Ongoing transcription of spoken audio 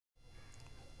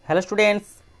Hello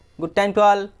students, good time to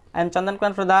all. I am Chandan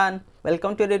Kumar Pradhan.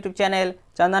 Welcome to your YouTube channel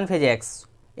Chandan Physics.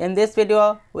 In this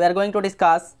video, we are going to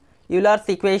discuss Euler's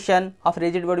equation of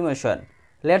rigid body motion.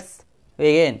 Let's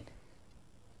begin.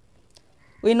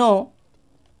 We know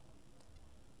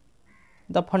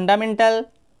the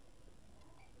fundamental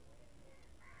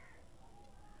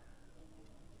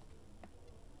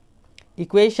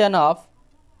equation of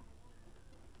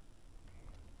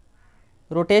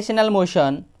rotational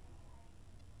motion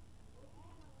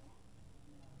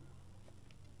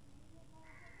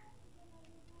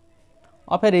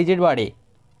of a rigid body.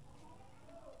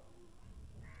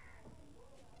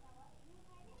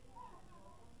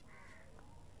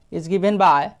 Is given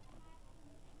by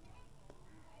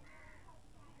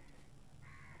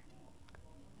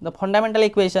the fundamental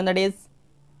equation, that is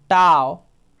tau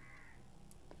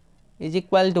is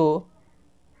equal to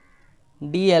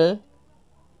dl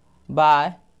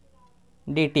by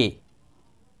dt,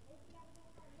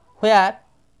 where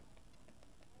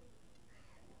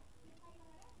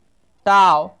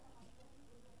tau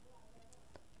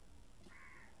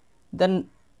the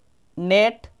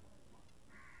net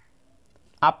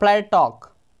applied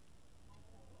torque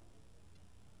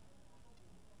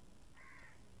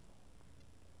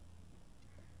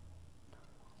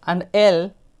and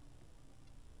L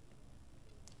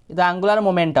is the angular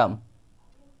momentum.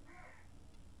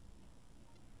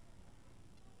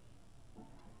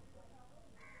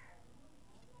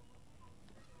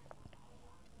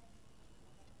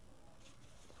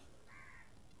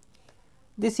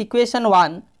 This equation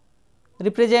 1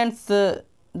 represents the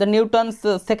Newton's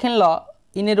second law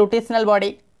in a rotational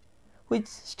body, which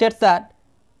states that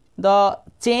the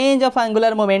change of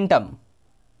angular momentum,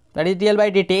 that is dl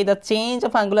by dt, the change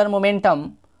of angular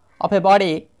momentum of a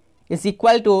body is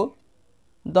equal to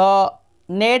the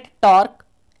net torque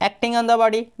acting on the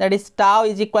body, that is tau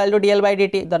is equal to dl by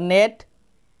dt. The net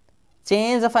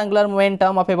change of angular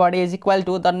momentum of a body is equal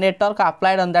to the net torque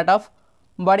applied on that of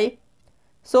body.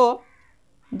 So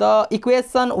the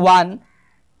equation 1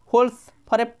 holds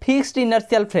for a fixed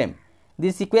inertial frame.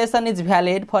 This equation is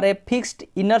valid for a fixed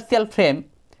inertial frame,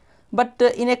 but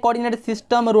in a coordinate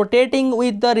system rotating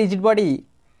with the rigid body.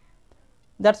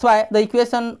 That's why the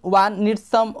equation 1 needs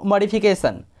some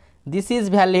modification. This is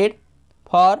valid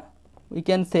for, we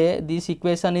can say this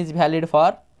equation is valid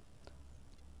for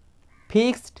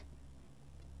fixed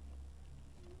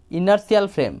inertial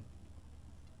frame.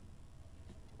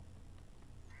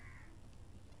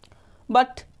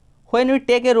 But when we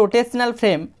take a rotational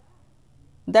frame,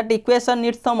 that equation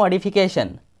needs some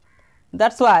modification.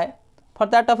 That's why for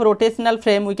that of rotational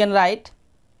frame we can write,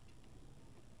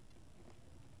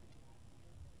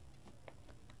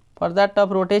 for that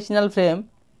of rotational frame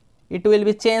it will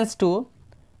be changed to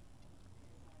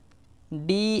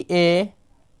dA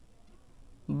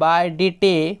by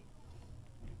dt,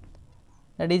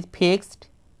 that is fixed,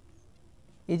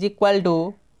 is equal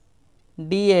to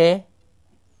dA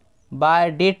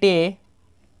by dt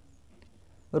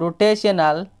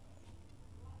rotational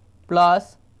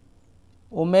plus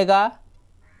omega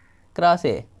cross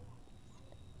A.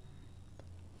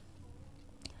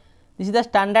 This is the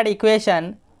standard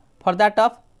equation for that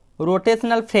of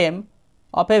rotational frame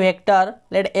of a vector,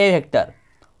 let A vector,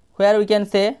 where we can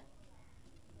say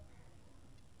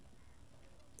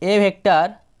A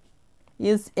vector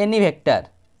is any vector.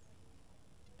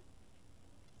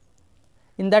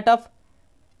 In that of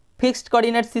fixed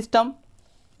coordinate system,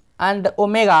 and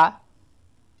omega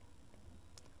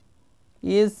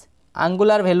is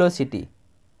angular velocity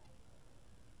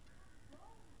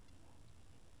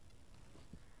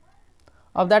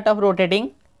of that of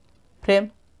rotating frame.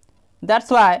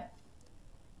 That's why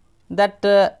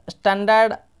that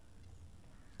standard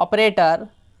operator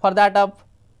for that of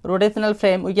rotational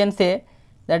frame we can say,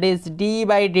 that is d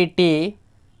by dt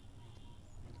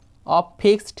of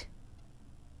fixed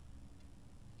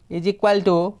is equal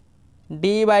to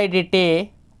d by dt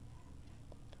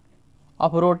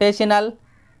of rotational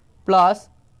plus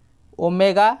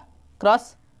omega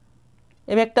cross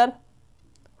a vector,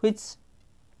 which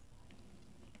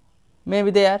may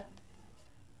be there.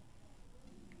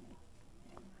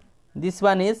 This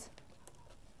one is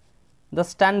the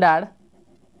standard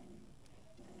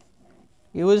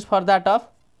used for that of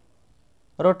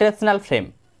rotational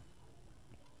frame.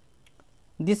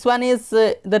 This one is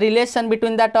the relation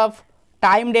between that of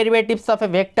time derivatives of a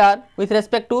vector with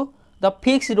respect to the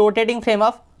fixed rotating frame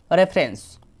of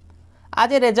reference.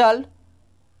 As a result,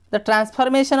 the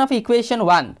transformation of equation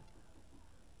 1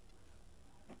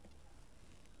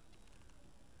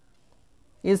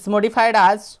 is modified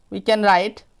as, we can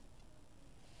write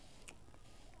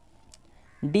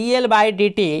dl by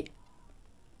dt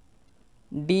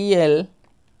dl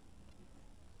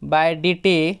by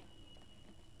dt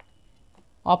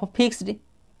of fixed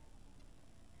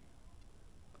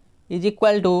is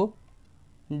equal to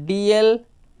dl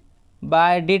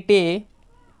by dt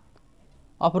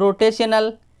of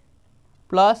rotational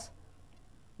plus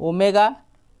omega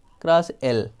cross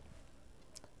L.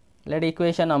 Let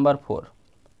equation number 4.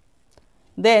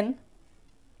 Then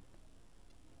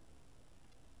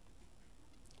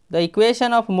the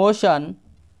equation of motion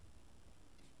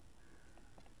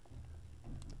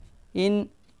in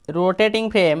rotating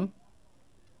frame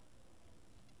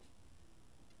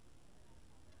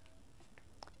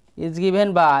is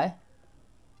given by,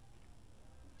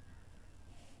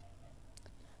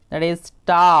 that is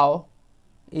tau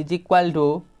is equal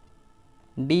to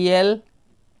dl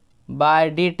by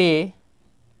dt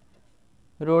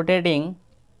rotating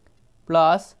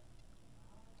plus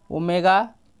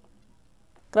omega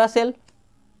cross L.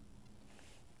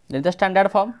 That is the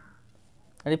standard form.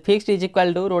 That is fixed is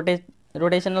equal to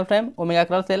rotational frame omega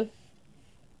cross L.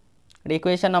 The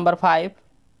equation number 5.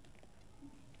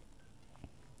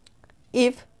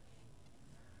 If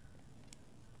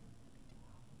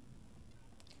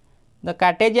the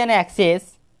Cartesian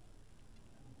axis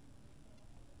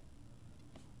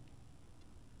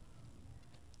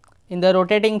in the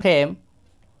rotating frame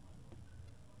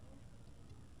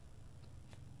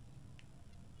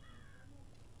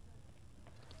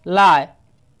lie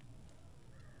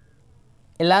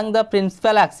along the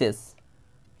principal axis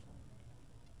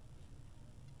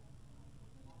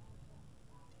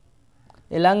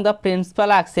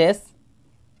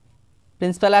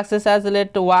has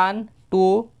let 1,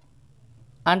 2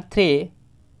 and 3,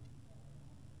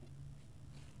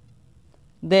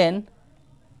 then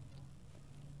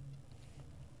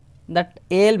that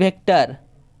L vector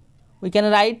we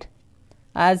can write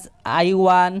as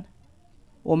I1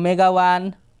 omega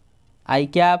 1 I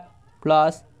cap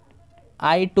plus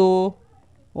I2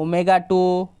 omega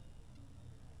 2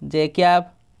 j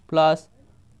cap plus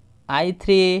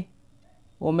I3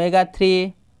 omega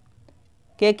 3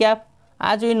 k cap.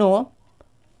 As we know,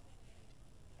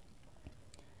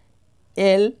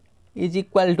 L is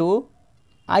equal to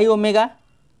I omega,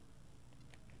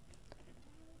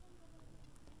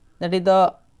 that is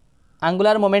the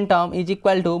angular momentum is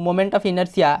equal to moment of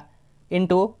inertia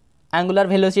into angular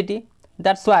velocity.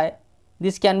 That is why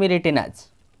this can be written as,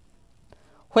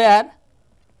 where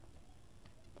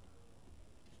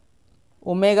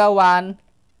omega 1,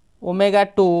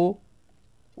 omega 2,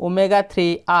 omega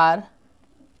 3 are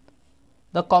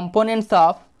the components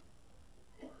of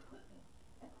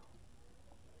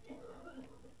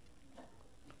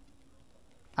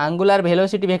angular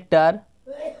velocity vector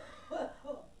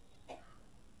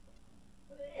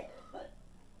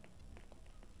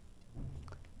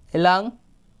along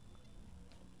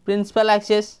principal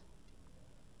axis.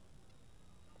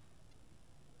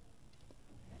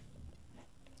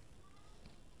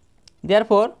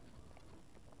 Therefore,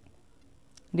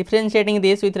 differentiating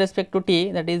this with respect to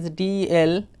t, that is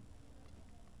dl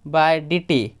by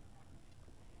dt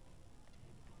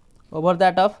over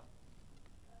that of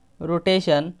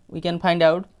rotation, we can find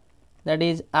out, that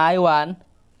is I1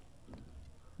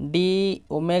 d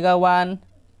omega 1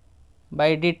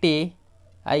 by dt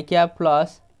I cap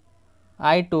plus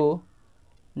I2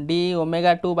 d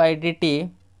omega 2 by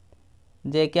dt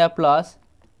j cap plus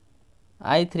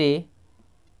I3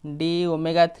 d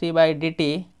omega 3 by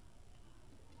dt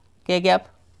k cap.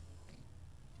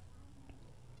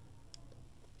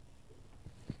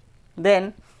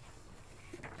 Then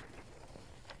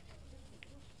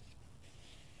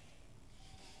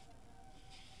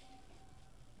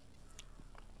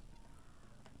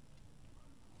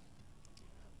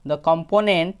the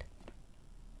component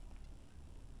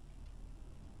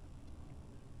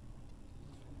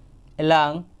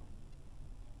along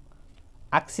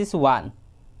axis 1,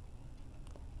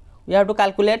 we have to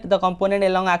calculate the component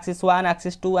along axis 1,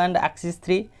 axis 2 and axis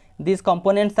 3. These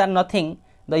components are nothing,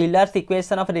 the Euler's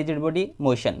equation of rigid body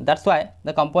motion. That is why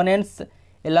the components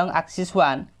along axis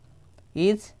 1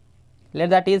 is,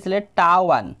 let tau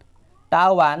 1.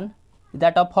 Tau 1 is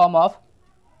that of form of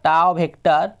tau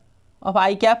vector of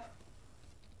I cap,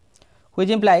 which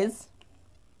implies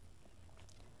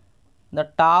the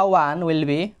tau 1 will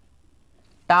be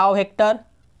tau vector.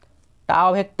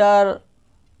 Tau vector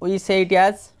we say it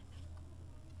as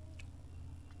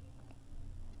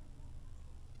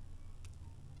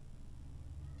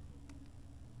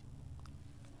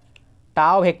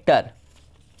tau vector.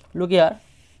 Look here,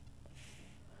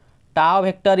 tau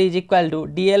vector is equal to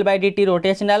dl by dt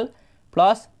rotational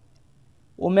plus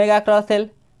omega cross L.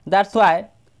 That is why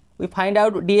we find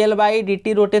out dl by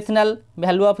dt rotational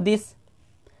value of this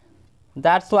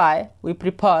That's why we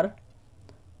prefer,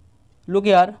 look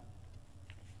here,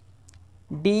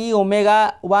 d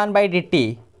omega 1 by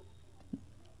dt,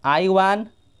 I1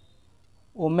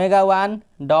 omega 1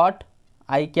 dot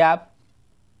I cap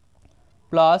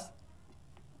plus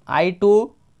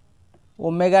I2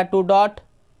 omega 2 dot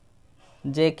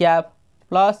j cap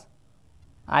plus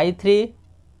I3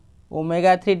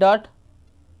 omega 3 dot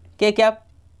k cap.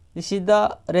 This is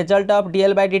the result of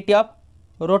dl by dt of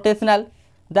rotational.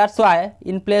 That's why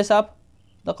in place of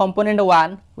the component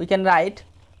 1 we can write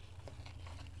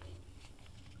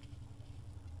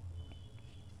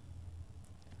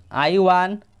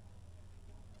I1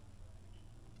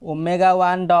 omega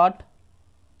 1 dot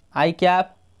I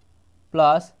cap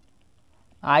plus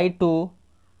I2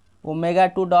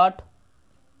 omega 2 dot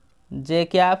j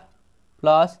cap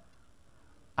plus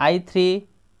I3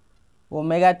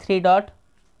 omega 3 dot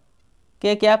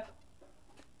k cap.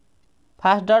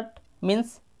 First dot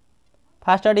means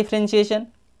first order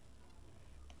differentiation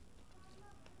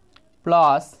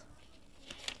plus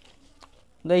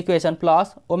the equation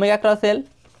plus omega cross L,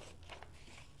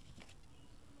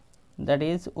 that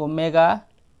is omega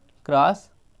cross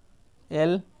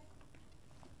L.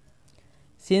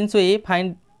 Since we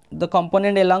find the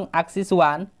component along axis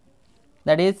 1,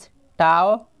 that is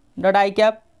tau dot I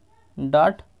cap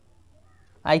dot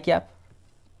I cap.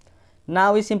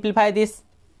 Now we simplify this.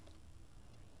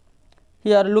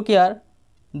 Here, look here,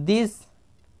 this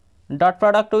dot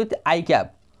product with I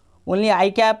cap, only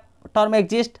I cap term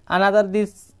exists, another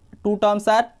these two terms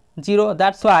are 0.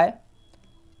 That's why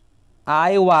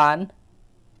I1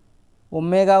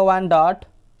 omega 1 dot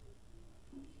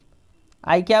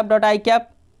I cap,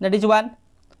 that is 1,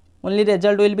 only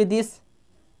result will be this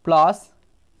plus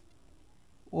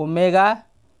omega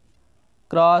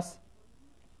cross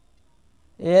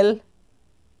L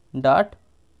dot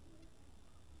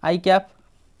I cap.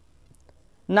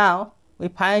 Now we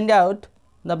find out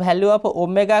the value of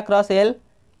omega cross L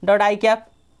dot I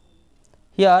cap.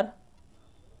 Here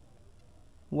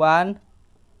 1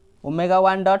 omega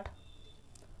 1 dot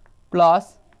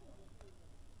plus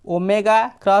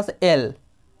omega cross L,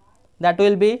 that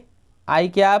will be I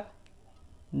cap,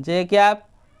 j cap,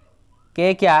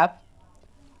 k cap.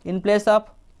 In place of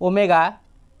omega,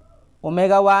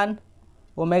 omega 1,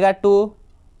 omega 2,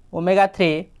 omega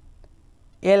 3,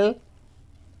 L,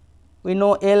 we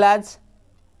know L as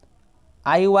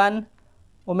I1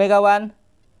 omega 1,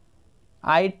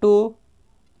 I2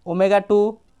 omega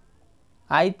 2,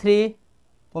 I3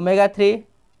 omega 3.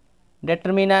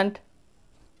 Determinant,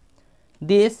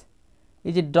 this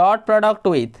is a dot product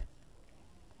with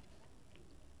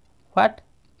what?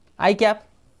 I cap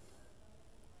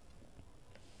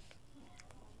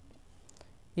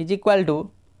is equal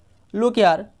to, look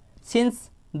here, since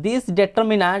this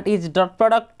determinant is dot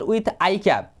product with I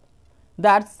cap,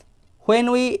 that's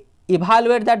when we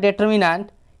evaluate the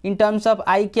determinant in terms of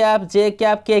I cap, j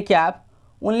cap, k cap,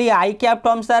 only I cap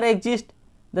terms are exist,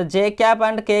 the j cap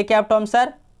and k cap terms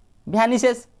are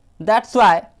vanishes. That's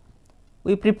why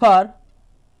we prefer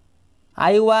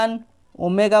I1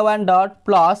 omega 1 dot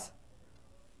plus,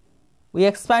 we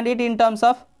expand it in terms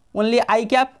of only I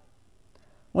cap,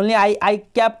 only I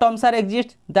cap terms are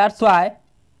exist. That's why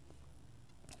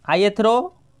ith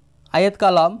row, ith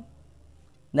column,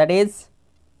 that is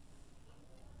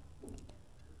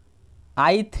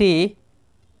I3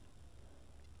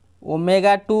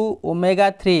 omega 2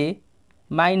 omega 3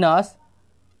 minus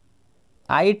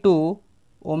I2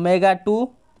 omega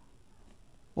 2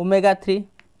 omega 3.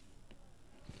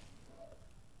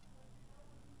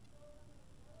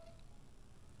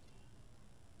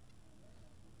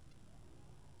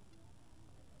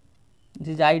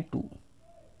 This is I2.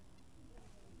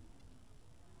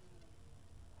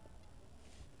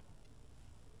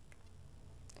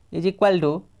 Is equal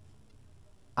to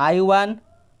I1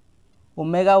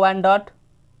 omega 1 dot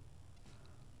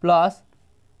plus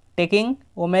taking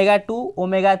omega 2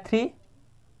 omega 3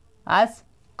 as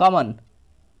common,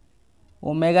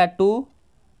 omega 2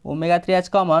 omega 3 as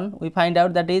common, we find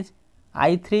out that is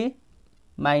I3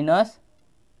 minus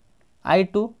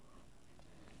I2.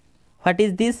 What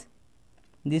is this?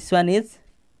 This one is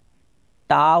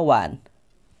tau 1.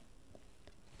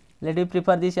 Let me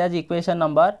prefer this as equation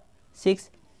number 6.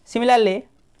 Similarly,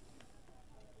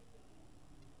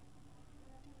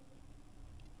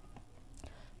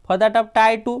 for that of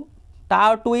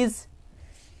tau 2 is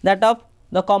that of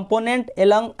the component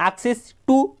along axis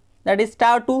 2, that is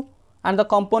tau 2, and the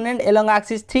component along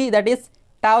axis 3, that is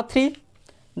tau 3.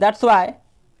 That's why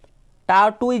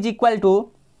tau 2 is equal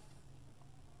to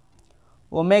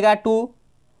omega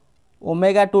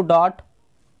 2 dot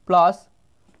plus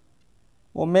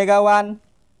omega 1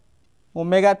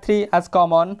 omega 3 as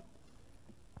common,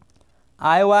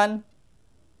 I1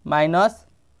 minus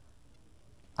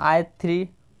I3,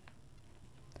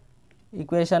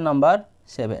 equation number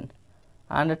 7,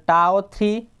 and tau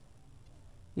 3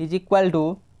 is equal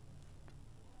to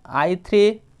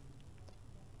I3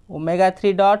 omega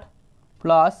 3 dot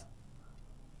plus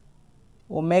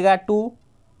omega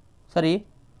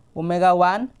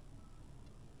 1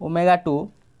 omega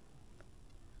 2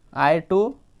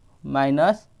 I2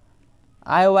 minus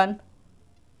I1,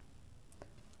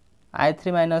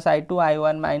 I3 minus I2,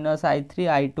 I1 minus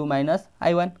I3, I2 minus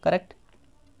I1, correct?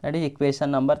 That is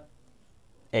equation number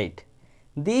 8.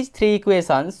 These three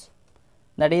equations,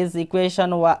 that is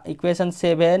equation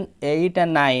 7, 8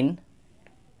 and 9,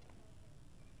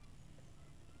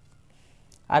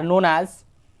 are known as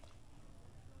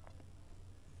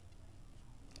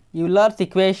Euler's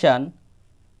equation.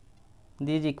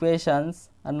 These equations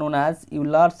are known as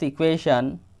Euler's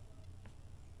equation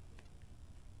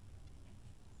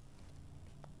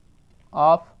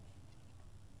of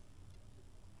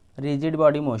rigid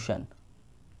body motion.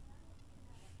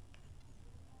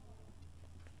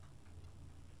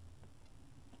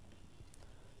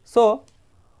 So,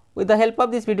 with the help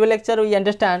of this video lecture, we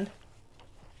understand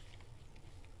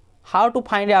how to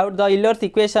find out the Euler's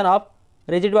equation of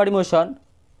rigid body motion.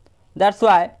 That is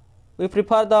why we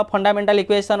prefer the fundamental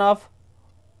equation of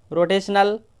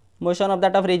rotational motion of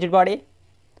that of rigid body.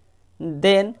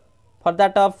 Then for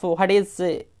that of what is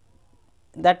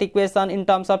that equation in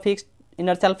terms of fixed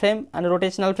inertial frame and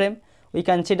rotational frame, we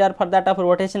consider for that of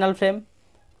rotational frame,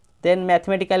 then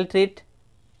mathematically treat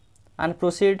and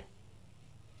proceed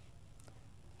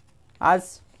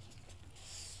as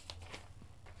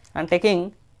and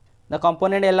taking the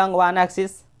component along one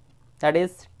axis, that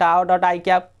is tau dot I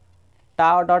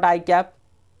cap,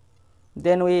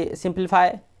 then we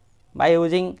simplify by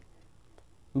using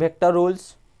vector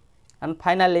rules and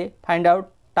finally find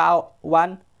out tau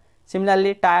 1.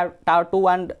 Similarly, tau 2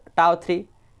 and tau 3,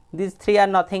 these three are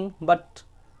nothing but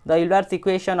the Euler's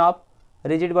equation of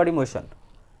rigid body motion.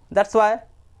 That is why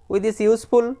with this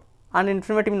useful and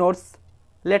informative notes,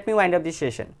 let me wind up this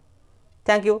session.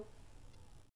 Thank you.